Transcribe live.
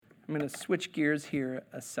I'm going to switch gears here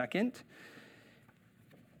a second.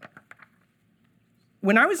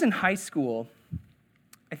 When I was in high school,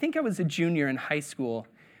 I think I was a junior in high school,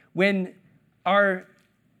 when our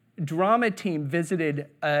drama team visited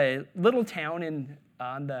a little town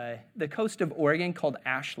on the coast of Oregon called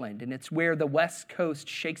Ashland, and it's where the West Coast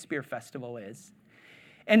Shakespeare Festival is.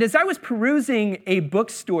 And as I was perusing a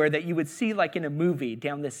bookstore that you would see like in a movie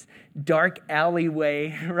down this dark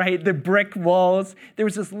alleyway, right, the brick walls, there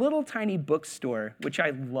was this little tiny bookstore, which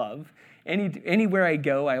I love. Anywhere I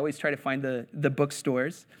go, I always try to find the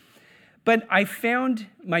bookstores. But I found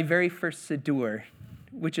my very first Siddur,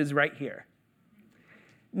 which is right here.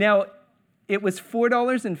 Now, it was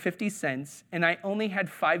 $4.50, and I only had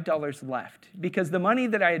 $5 left because the money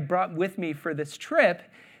that I had brought with me for this trip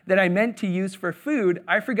that I meant to use for food,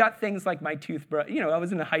 I forgot things like my toothbrush. You know, I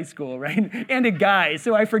was in high school, right? And a guy,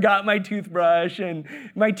 so I forgot my toothbrush and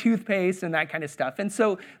my toothpaste and that kind of stuff. And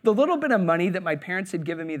so the little bit of money that my parents had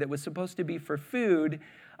given me that was supposed to be for food,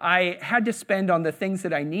 I had to spend on the things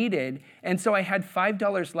that I needed. And so I had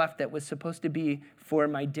 $5 left that was supposed to be for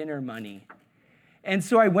my dinner money. And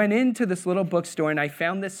so I went into this little bookstore and I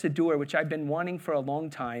found this Siddur, which I've been wanting for a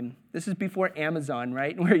long time. This is before Amazon,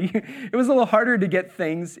 right? Where it was a little harder to get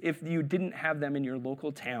things if you didn't have them in your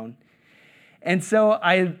local town. And so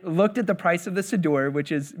I looked at the price of the Siddur,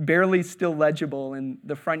 which is barely still legible in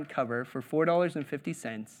the front cover, for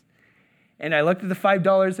 $4.50. And I looked at the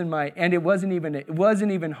 $5 and it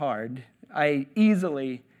wasn't even hard. I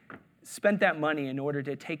easily spent that money in order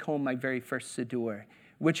to take home my very first Siddur,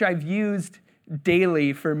 which I've used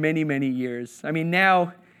daily for many, many years. I mean,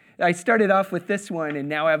 now I started off with this one, and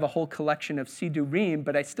now I have a whole collection of Siddurim,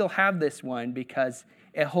 but I still have this one because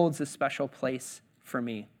it holds a special place for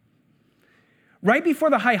me. Right before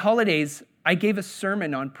the high holidays, I gave a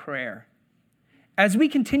sermon on prayer. As we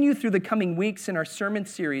continue through the coming weeks in our sermon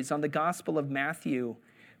series on the Gospel of Matthew,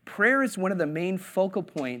 prayer is one of the main focal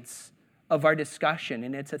points of our discussion,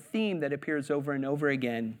 and it's a theme that appears over and over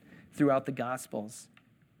again throughout the Gospels.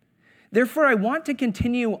 Therefore, I want to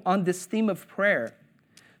continue on this theme of prayer.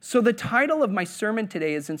 So the title of my sermon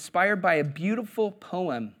today is inspired by a beautiful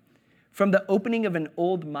poem from the opening of an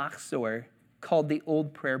old machzor called the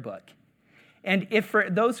Old Prayer Book. And if for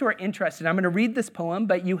those who are interested, I'm going to read this poem,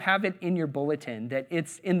 but you have it in your bulletin, that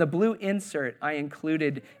it's in the blue insert. I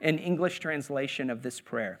included an English translation of this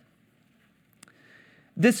prayer.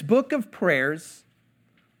 This book of prayers,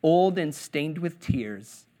 old and stained with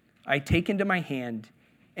tears, I take into my hand,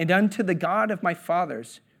 and unto the God of my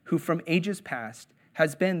fathers, who from ages past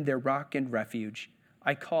has been their rock and refuge,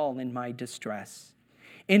 I call in my distress.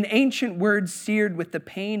 In ancient words seared with the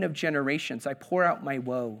pain of generations, I pour out my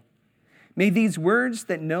woe. May these words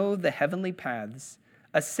that know the heavenly paths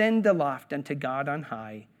ascend aloft unto God on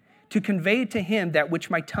high, to convey to him that which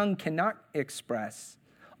my tongue cannot express,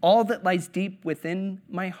 all that lies deep within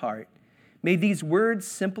my heart. May these words,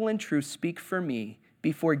 simple and true, speak for me,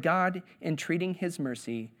 before God, entreating his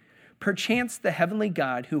mercy. Perchance the heavenly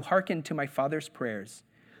God who hearkened to my father's prayers,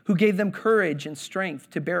 who gave them courage and strength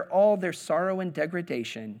to bear all their sorrow and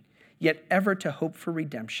degradation, yet ever to hope for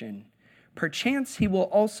redemption. Perchance he will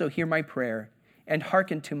also hear my prayer and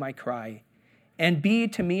hearken to my cry, and be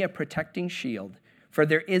to me a protecting shield, for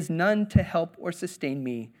there is none to help or sustain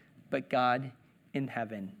me but God in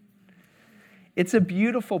heaven. It's a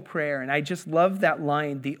beautiful prayer, and I just love that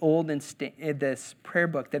line, this prayer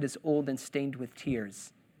book that is old and stained with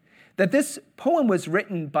tears. That this poem was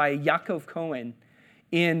written by Yaakov Cohen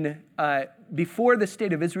before the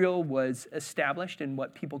state of Israel was established in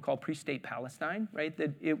what people call pre-state Palestine, right?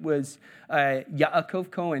 That it was Yaakov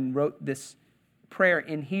Cohen wrote this prayer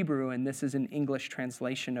in Hebrew, and this is an English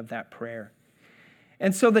translation of that prayer.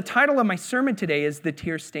 And so the title of my sermon today is The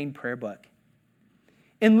Tear-Stained Prayer Book.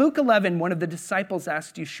 In Luke 11, one of the disciples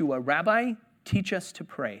asked Yeshua, "Rabbi, teach us to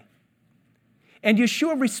pray." And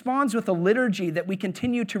Yeshua responds with a liturgy that we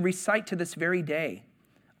continue to recite to this very day,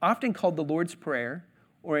 often called the Lord's Prayer,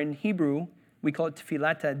 or in Hebrew, we call it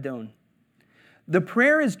Tfilat Adon. The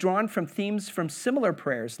prayer is drawn from themes from similar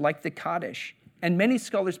prayers like the Kaddish, and many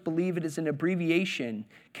scholars believe it is an abbreviation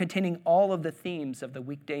containing all of the themes of the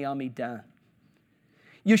weekday Amidah.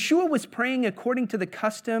 Yeshua was praying according to the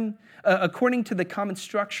common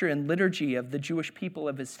structure and liturgy of the Jewish people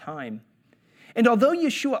of his time. And although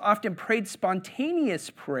Yeshua often prayed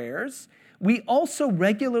spontaneous prayers, we also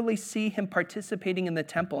regularly see him participating in the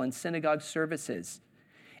temple and synagogue services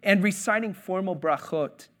and reciting formal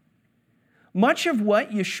brachot. Much of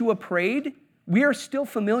what Yeshua prayed, we are still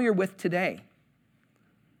familiar with today.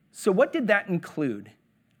 So what did that include?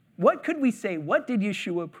 What could we say? What did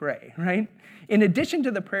Yeshua pray, right? In addition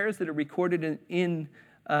to the prayers that are recorded in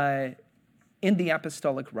in the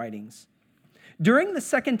apostolic writings. During the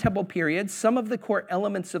Second Temple period, some of the core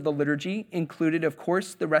elements of the liturgy included, of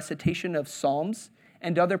course, the recitation of psalms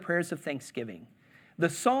and other prayers of thanksgiving. The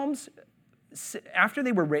psalms, after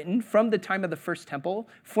they were written from the time of the First Temple,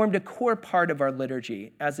 formed a core part of our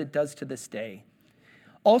liturgy, as it does to this day.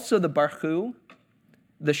 Also the Barchu,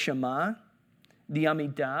 the Shema, the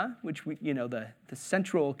Amidah, which the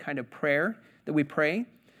central kind of prayer that we pray,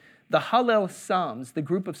 the Hallel Psalms, the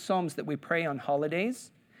group of psalms that we pray on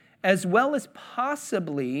holidays, as well as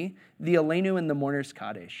possibly the Aleinu and the Mourner's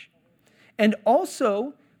Kaddish. And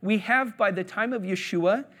also, we have, by the time of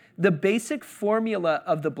Yeshua, the basic formula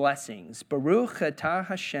of the blessings. Baruch atah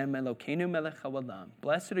Hashem Elokeinu melech haolam.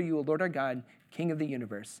 Blessed are you, O Lord our God, King of the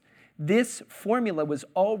universe. This formula was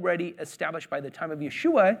already established by the time of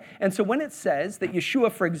Yeshua. And so when it says that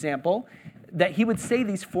Yeshua, for example, that he would say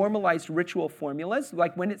these formalized ritual formulas,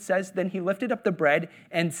 like when it says, then he lifted up the bread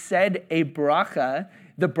and said a bracha,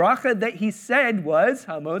 the bracha that he said was,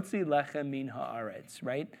 Hamotzi lechem min haaretz,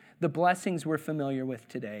 right? The blessings we're familiar with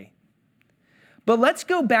today. But let's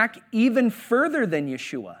go back even further than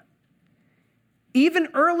Yeshua, even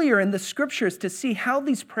earlier in the scriptures, to see how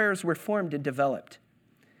these prayers were formed and developed.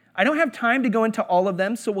 I don't have time to go into all of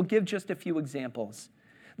them, so we'll give just a few examples.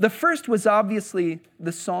 The first was obviously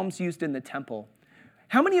the psalms used in the temple.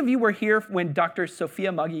 How many of you were here when Dr.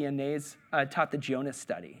 Sophia Magalhanes taught the Jonah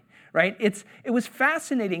study? Right? It was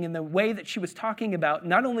fascinating in the way that she was talking about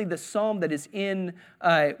not only the psalm that is in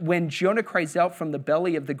when Jonah cries out from the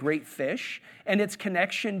belly of the great fish and its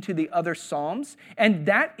connection to the other psalms, and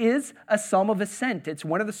that is a psalm of ascent. It's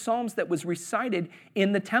one of the psalms that was recited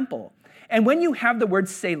in the temple. And when you have the word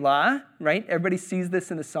Selah, right, everybody sees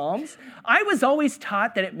this in the Psalms, I was always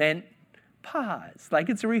taught that it meant pause, like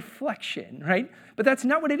it's a reflection, right? But that's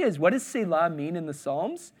not what it is. What does Selah mean in the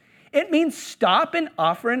Psalms? It means stop and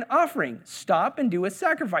offer an offering. Stop and do a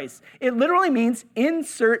sacrifice. It literally means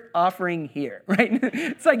insert offering here, right?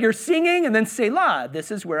 It's like you're singing and then Selah.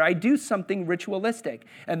 This is where I do something ritualistic.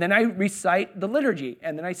 And then I recite the liturgy.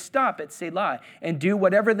 And then I stop at Selah and do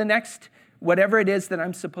whatever it is that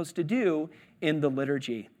I'm supposed to do in the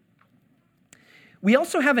liturgy. We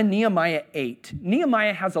also have in Nehemiah 8.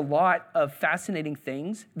 Nehemiah has a lot of fascinating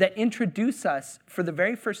things that introduce us for the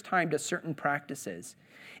very first time to certain practices.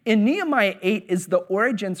 In Nehemiah 8 is the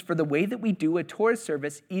origins for the way that we do a Torah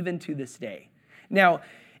service even to this day. Now,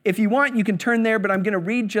 if you want, you can turn there, but I'm going to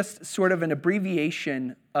read just sort of an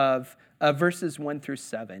abbreviation of verses 1 through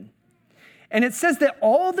 7. And it says that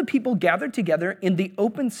all the people gathered together in the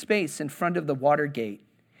open space in front of the water gate.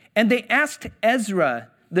 And they asked Ezra,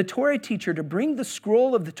 the Torah teacher, to bring the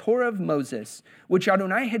scroll of the Torah of Moses, which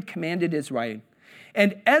Adonai had commanded Israel.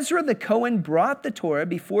 And Ezra the Cohen brought the Torah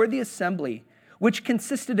before the assembly, which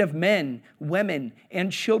consisted of men, women,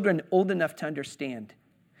 and children old enough to understand.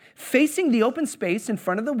 Facing the open space in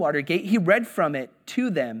front of the water gate, he read from it to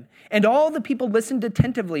them, and all the people listened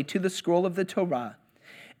attentively to the scroll of the Torah.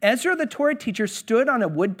 Ezra the Torah teacher stood on a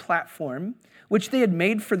wood platform, which they had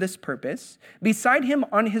made for this purpose. Beside him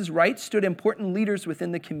on his right stood important leaders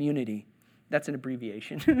within the community. That's an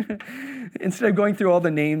abbreviation. Instead of going through all the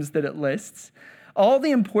names that it lists, all the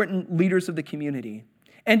important leaders of the community.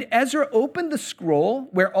 And Ezra opened the scroll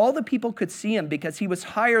where all the people could see him because he was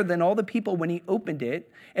higher than all the people when he opened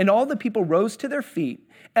it, and all the people rose to their feet.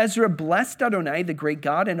 Ezra blessed Adonai, the great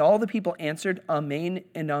God, and all the people answered, Amen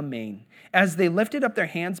and Amen. As they lifted up their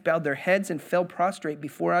hands, bowed their heads, and fell prostrate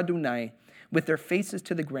before Adonai with their faces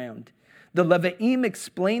to the ground. The Levi'im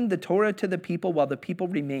explained the Torah to the people while the people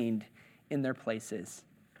remained in their places.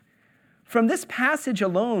 From this passage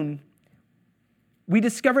alone, we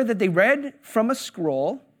discover that they read from a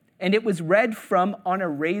scroll, and it was read from on a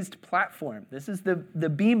raised platform. This is the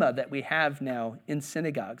bima that we have now in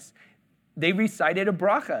synagogues. They recited a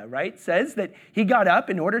bracha, right? It says that he got up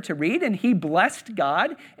in order to read, and he blessed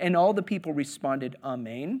God, and all the people responded,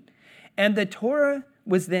 Amen. And the Torah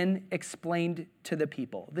was then explained to the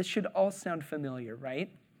people. This should all sound familiar, right?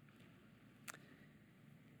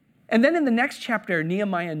 And then in the next chapter,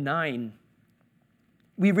 Nehemiah 9,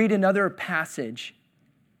 we read another passage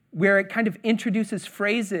where it kind of introduces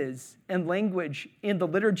phrases and language in the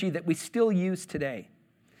liturgy that we still use today.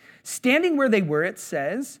 Standing where they were, it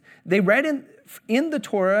says, they read in the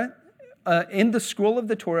Torah, in the scroll of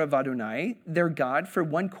the Torah of Adonai, their God, for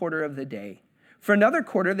 1/4 of the day. For another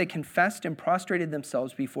quarter, they confessed and prostrated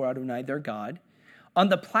themselves before Adonai, their God. On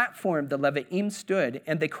the platform, the Levi'im stood,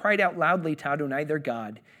 and they cried out loudly to Adonai, their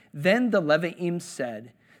God. Then the Levi'im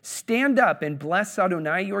said, Stand up and bless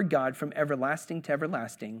Adonai, your God, from everlasting to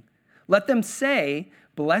everlasting. Let them say,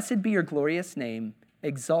 Blessed be your glorious name,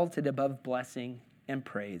 exalted above blessing and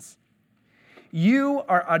praise. You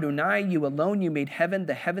are Adonai, you alone, you made heaven,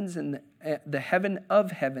 the heavens and the heaven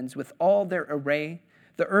of heavens with all their array,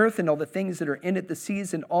 the earth and all the things that are in it, the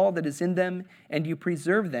seas and all that is in them, and you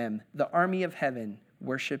preserve them. The army of heaven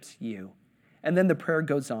worships you. And then the prayer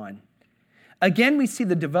goes on. Again, we see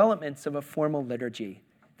the developments of a formal liturgy,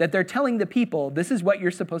 that they're telling the people, this is what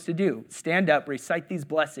you're supposed to do. Stand up, recite these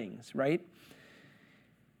blessings, right?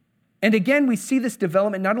 And again, we see this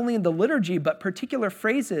development not only in the liturgy, but particular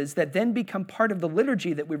phrases that then become part of the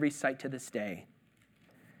liturgy that we recite to this day.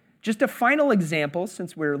 Just a final example,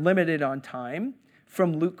 since we're limited on time,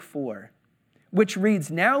 from Luke 4, which reads,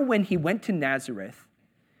 Now when he went to Nazareth,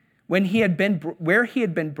 where he had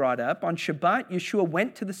been brought up, on Shabbat, Yeshua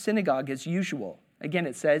went to the synagogue as usual. Again,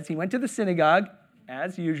 it says he went to the synagogue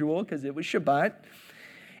as usual because it was Shabbat.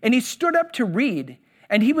 And he stood up to read,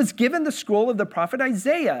 and he was given the scroll of the prophet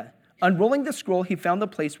Isaiah. Unrolling the scroll, he found the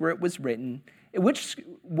place where it was written.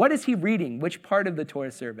 What is he reading? Which part of the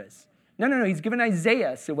Torah service? No, he's given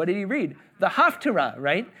Isaiah. So what did he read? The Haftarah,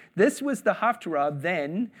 right? This was the Haftarah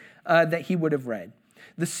then that he would have read.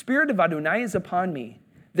 The Spirit of Adonai is upon me.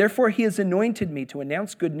 Therefore, he has anointed me to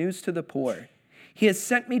announce good news to the poor. He has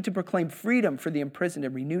sent me to proclaim freedom for the imprisoned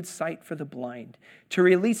and renewed sight for the blind, to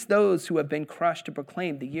release those who have been crushed, to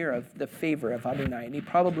proclaim the year of the favor of Adonai. And he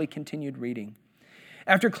probably continued reading.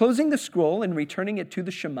 After closing the scroll and returning it to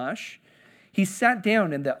the shamash, he sat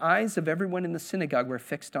down, and the eyes of everyone in the synagogue were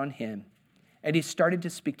fixed on him. And he started to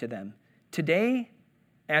speak to them. Today,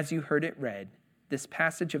 as you heard it read, this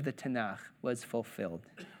passage of the Tanakh was fulfilled.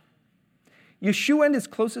 Yeshua and his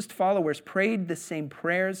closest followers prayed the same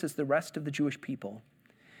prayers as the rest of the Jewish people.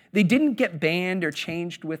 They didn't get banned or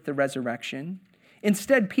changed with the resurrection.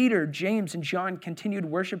 Instead, Peter, James, and John continued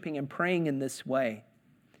worshiping and praying in this way.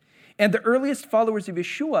 And the earliest followers of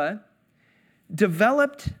Yeshua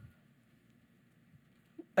developed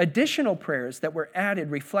additional prayers that were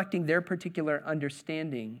added reflecting their particular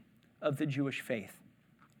understanding of the Jewish faith.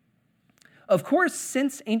 Of course,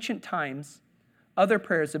 since ancient times, other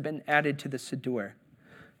prayers have been added to the Siddur.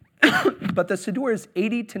 But the Siddur is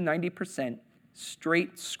 80 to 90%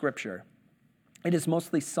 straight scripture. It is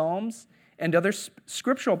mostly psalms and other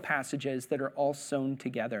scriptural passages that are all sewn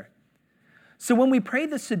together. So when we pray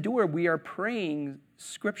the Siddur, we are praying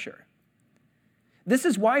scripture. This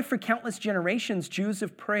is why for countless generations, Jews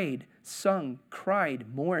have prayed, sung,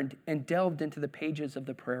 cried, mourned, and delved into the pages of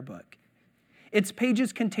the prayer book. Its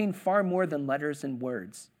pages contain far more than letters and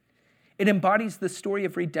words. It embodies the story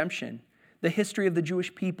of redemption, the history of the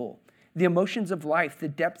Jewish people, the emotions of life, the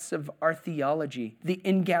depths of our theology, the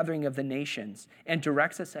ingathering of the nations, and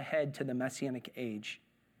directs us ahead to the Messianic age.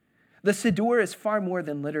 The Siddur is far more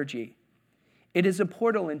than liturgy. It is a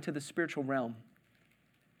portal into the spiritual realm.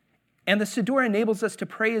 And the Siddur enables us to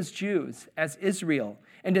pray as Jews, as Israel,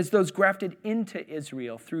 and as those grafted into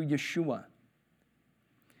Israel through Yeshua.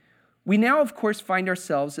 We now, of course, find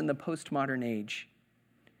ourselves in the postmodern age.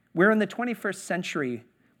 We're in the 21st century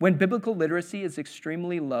when biblical literacy is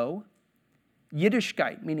extremely low.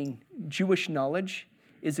 Yiddishkeit, meaning Jewish knowledge,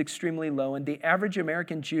 is extremely low, and the average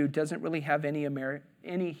American Jew doesn't really have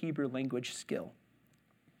any Hebrew language skill.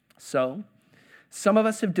 So, some of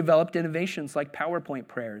us have developed innovations like PowerPoint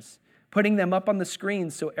prayers, putting them up on the screen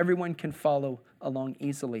so everyone can follow along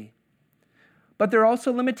easily. But there are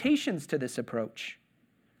also limitations to this approach.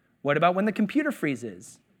 What about when the computer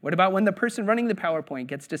freezes? What about when the person running the PowerPoint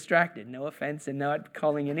gets distracted? No offense and not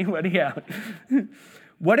calling anybody out.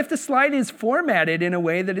 What if the slide is formatted in a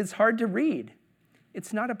way that is hard to read?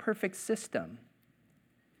 It's not a perfect system.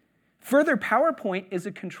 Further, PowerPoint is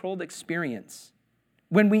a controlled experience.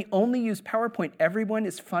 When we only use PowerPoint, everyone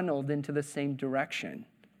is funneled into the same direction.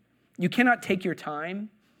 You cannot take your time,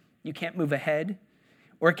 you can't move ahead,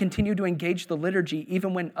 or continue to engage the liturgy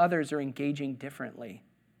even when others are engaging differently.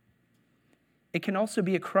 It can also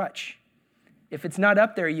be a crutch. If it's not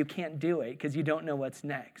up there, you can't do it because you don't know what's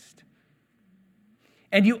next.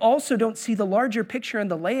 And you also don't see the larger picture and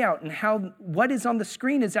the layout and how what is on the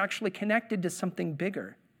screen is actually connected to something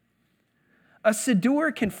bigger. A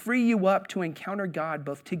Siddur can free you up to encounter God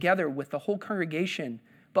both together with the whole congregation,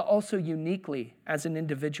 but also uniquely as an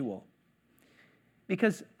individual.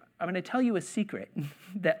 Because I'm going to tell you a secret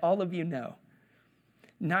that all of you know.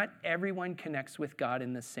 Not everyone connects with God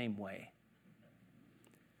in the same way.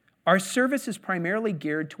 Our service is primarily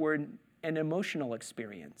geared toward an emotional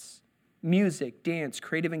experience. Music, dance,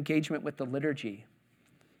 creative engagement with the liturgy,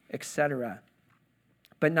 etc.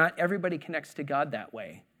 But not everybody connects to God that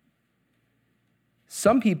way.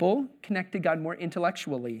 Some people connect to God more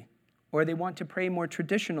intellectually, or they want to pray more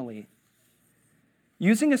traditionally.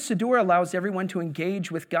 Using a Siddur allows everyone to engage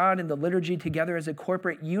with God and the liturgy together as a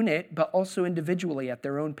corporate unit, but also individually at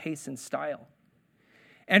their own pace and style.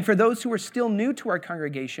 And for those who are still new to our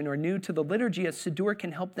congregation or new to the liturgy, a Siddur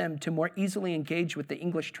can help them to more easily engage with the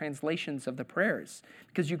English translations of the prayers,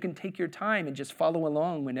 because you can take your time and just follow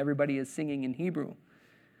along when everybody is singing in Hebrew.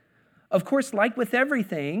 Of course, like with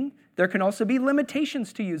everything, there can also be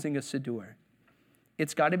limitations to using a Siddur.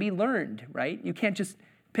 It's got to be learned, right? You can't just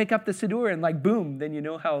pick up the Siddur and boom, then you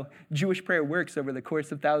know how Jewish prayer works over the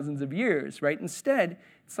course of thousands of years, right? Instead,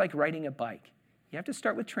 it's like riding a bike. You have to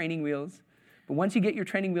start with training wheels, but once you get your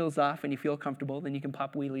training wheels off and you feel comfortable, then you can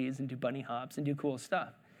pop wheelies and do bunny hops and do cool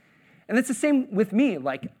stuff. And it's the same with me.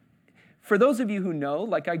 For those of you who know,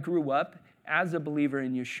 I grew up as a believer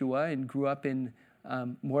in Yeshua and grew up in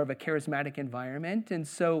more of a charismatic environment, and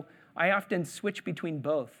so I often switch between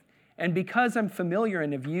both. And because I'm familiar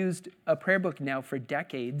and have used a prayer book now for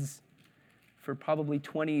decades, for probably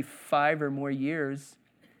 25 or more years,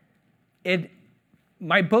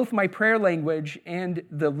 both my prayer language and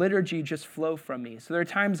the liturgy just flow from me. So there are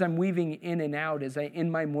times I'm weaving in and out in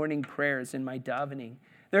my morning prayers, in my davening.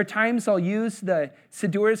 There are times I'll use the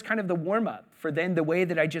Siddur as kind of the warm-up for then the way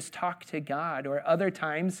that I just talk to God. Or other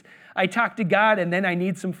times I talk to God and then I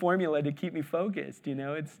need some formula to keep me focused.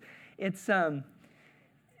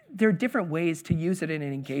 There are different ways to use it and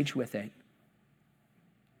engage with it.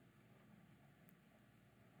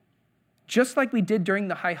 Just like we did during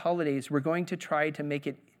the high holidays, we're going to try to make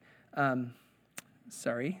it,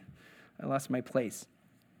 sorry, I lost my place.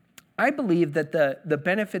 I believe that the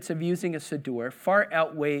benefits of using a Siddur far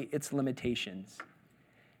outweigh its limitations.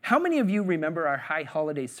 How many of you remember our high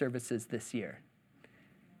holiday services this year?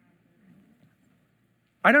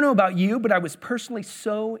 I don't know about you, but I was personally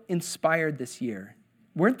so inspired this year.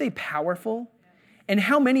 Weren't they powerful? And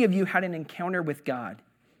how many of you had an encounter with God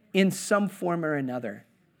in some form or another?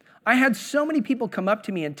 I had so many people come up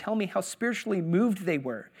to me and tell me how spiritually moved they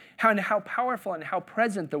were, how powerful and how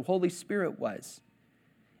present the Holy Spirit was.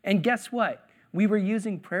 And guess what? We were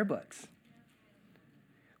using prayer books.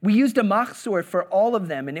 We used a machzor for all of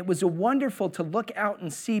them, and it was wonderful to look out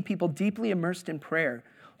and see people deeply immersed in prayer,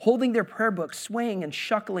 holding their prayer books, swaying and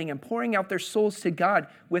shuckling and pouring out their souls to God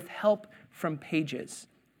with help from pages.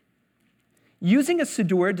 Using a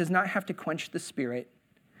Siddur does not have to quench the Spirit.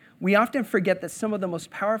 We often forget that some of the most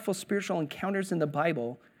powerful spiritual encounters in the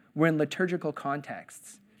Bible were in liturgical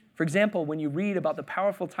contexts. For example, when you read about the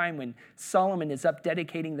powerful time when Solomon is up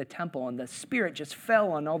dedicating the temple and the Spirit just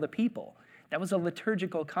fell on all the people, that was a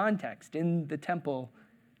liturgical context in the temple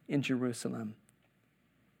in Jerusalem.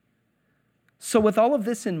 So with all of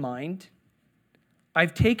this in mind,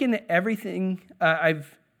 I've taken everything that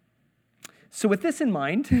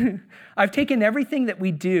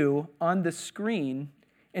we do on the screen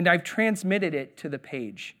and I've transmitted it to the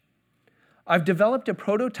page. I've developed a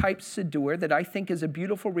prototype Siddur that I think is a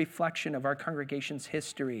beautiful reflection of our congregation's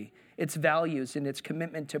history, its values, and its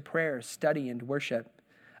commitment to prayer, study, and worship,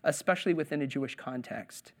 especially within a Jewish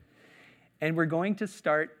context. And we're going to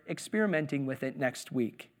start experimenting with it next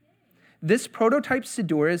week. This prototype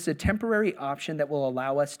Siddur is a temporary option that will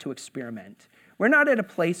allow us to experiment. We're not at a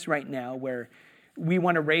place right now where we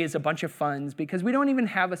want to raise a bunch of funds because we don't even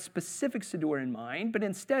have a specific Siddur in mind, but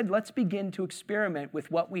instead, let's begin to experiment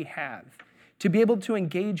with what we have to be able to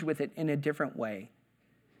engage with it in a different way.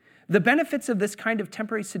 The benefits of this kind of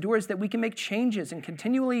temporary Siddur is that we can make changes and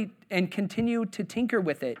continue to tinker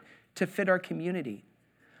with it to fit our community.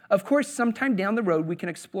 Of course, sometime down the road, we can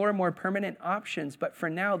explore more permanent options, but for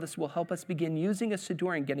now, this will help us begin using a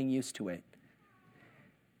Siddur and getting used to it.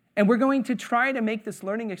 And we're going to try to make this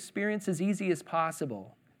learning experience as easy as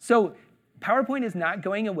possible. So PowerPoint is not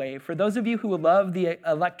going away. For those of you who love the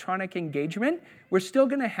electronic engagement, we're still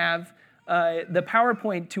going to have the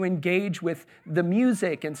PowerPoint to engage with the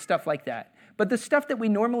music and stuff like that. But the stuff that we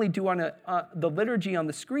normally do on the liturgy on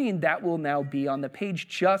the screen, that will now be on the page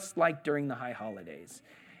just like during the high holidays.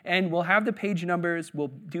 And we'll have the page numbers, we'll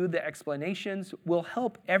do the explanations, we'll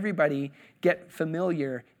help everybody get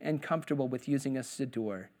familiar and comfortable with using a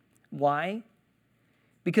Siddur. Why?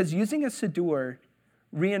 Because using a Siddur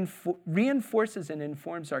reinforces and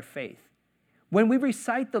informs our faith. When we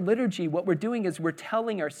recite the liturgy, what we're doing is we're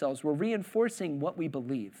telling ourselves, we're reinforcing what we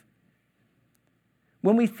believe.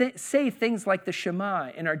 When we say things like the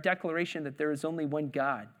Shema in our declaration that there is only one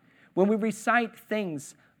God, when we recite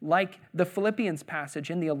things like the Philippians passage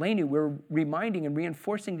in the Aleinu, we're reminding and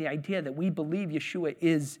reinforcing the idea that we believe Yeshua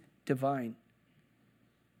is divine.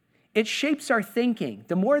 It shapes our thinking.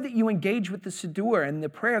 The more that you engage with the Siddur and the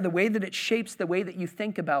prayer, the way that it shapes the way that you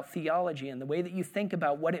think about theology and the way that you think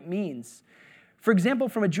about what it means. For example,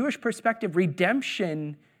 from a Jewish perspective,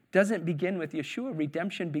 redemption doesn't begin with Yeshua.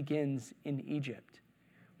 Redemption begins in Egypt,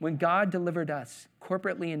 when God delivered us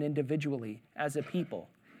corporately and individually as a people.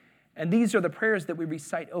 And these are the prayers that we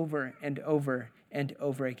recite over and over and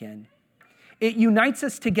over again. It unites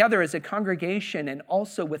us together as a congregation and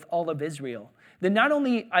also with all of Israel. Then not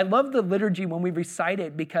only, I love the liturgy when we recite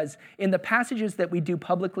it, because in the passages that we do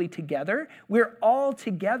publicly together, we're all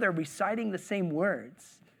together reciting the same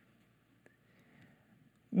words.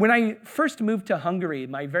 When I first moved to Hungary,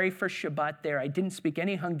 my very first Shabbat there, I didn't speak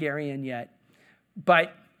any Hungarian yet.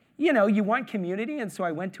 But, you want community, and so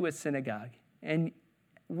I went to a synagogue. And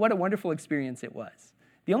what a wonderful experience it was.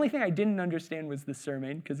 The only thing I didn't understand was the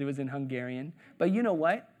sermon, because it was in Hungarian. But you know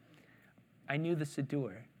what? I knew the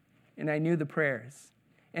Siddur, and I knew the prayers.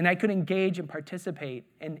 And I could engage and participate.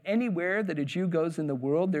 And anywhere that a Jew goes in the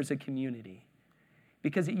world, there's a community,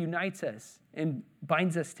 because it unites us and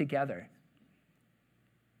binds us together.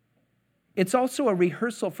 It's also a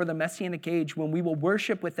rehearsal for the Messianic age, when we will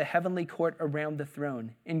worship with the heavenly court around the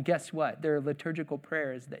throne. And guess what? There are liturgical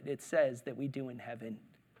prayers that it says that we do in heaven.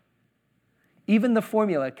 Even the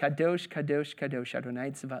formula, Kadosh, Kadosh, Kadosh,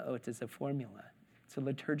 Adonai Tzvaot, is a formula. It's a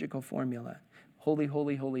liturgical formula. Holy,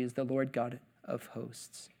 holy, holy is the Lord God of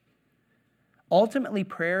hosts. Ultimately,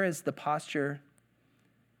 prayer is the posture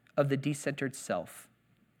of the decentered self.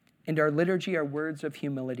 And our liturgy are words of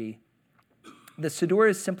humility. The Siddur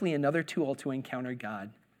is simply another tool to encounter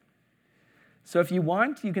God. So if you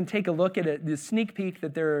want, you can take a look at the sneak peek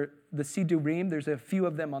that there are the Siddurim. There's a few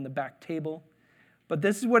of them on the back table. But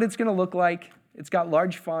this is what it's going to look like. It's got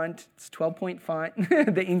large font. It's 12-point font,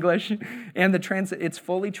 the English, and it's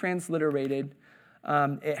fully transliterated.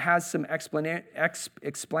 It has some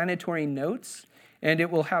explanatory notes, and it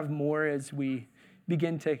will have more as we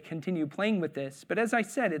begin to continue playing with this. But as I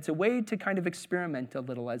said, it's a way to kind of experiment a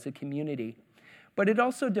little as a community. But it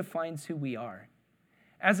also defines who we are.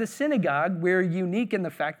 As a synagogue, we're unique in the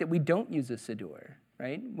fact that we don't use a Siddur,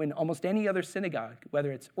 right? When almost any other synagogue,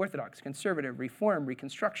 whether it's Orthodox, Conservative, Reform,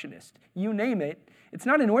 Reconstructionist, you name it, it's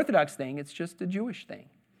not an Orthodox thing, it's just a Jewish thing.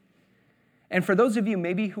 And for those of you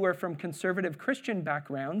maybe who are from conservative Christian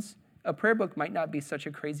backgrounds, a prayer book might not be such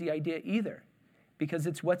a crazy idea either, because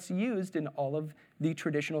it's what's used in all of the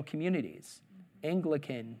traditional communities: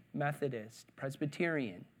 Anglican, Methodist,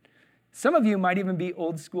 Presbyterian. Some of you might even be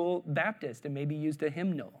old school Baptist and maybe used a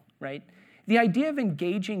hymnal, right? The idea of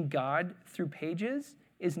engaging God through pages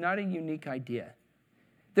is not a unique idea.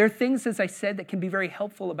 There are things, as I said, that can be very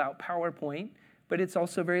helpful about PowerPoint, but it's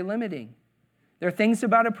also very limiting. There are things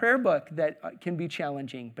about a prayer book that can be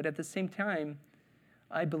challenging, but at the same time,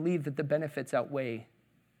 I believe that the benefits outweigh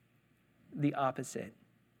the opposite.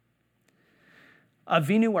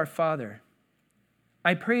 Avinu, our Father,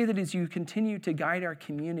 I pray that as you continue to guide our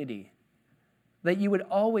community, that you would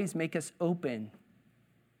always make us open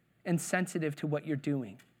and sensitive to what you're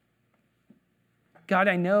doing. God,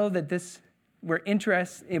 I know that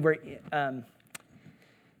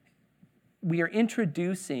we are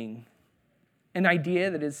introducing an idea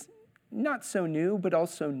that is not so new, but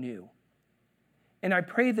also new. And I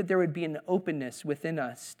pray that there would be an openness within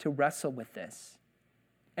us to wrestle with this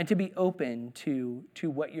and to be open to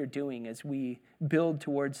what you're doing as we build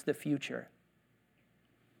towards the future.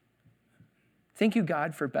 Thank you,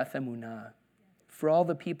 God, for Beth Emunah, for all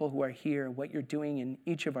the people who are here, what you're doing in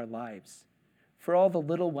each of our lives, for all the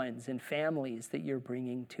little ones and families that you're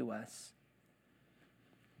bringing to us.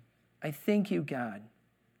 I thank you, God,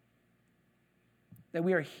 that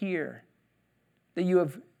we are here, that you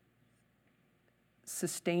have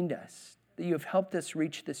sustained us, that you have helped us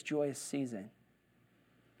reach this joyous season.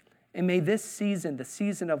 And may this season, the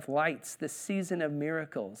season of lights, the season of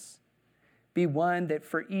miracles, be one that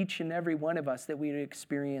for each and every one of us that we would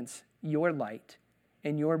experience your light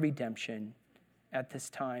and your redemption at this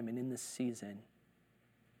time and in this season.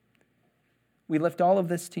 We lift all of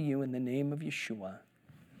this to you in the name of Yeshua.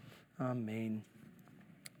 Amen.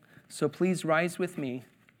 So please rise with me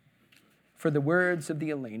for the words of the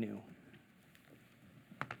Aleinu.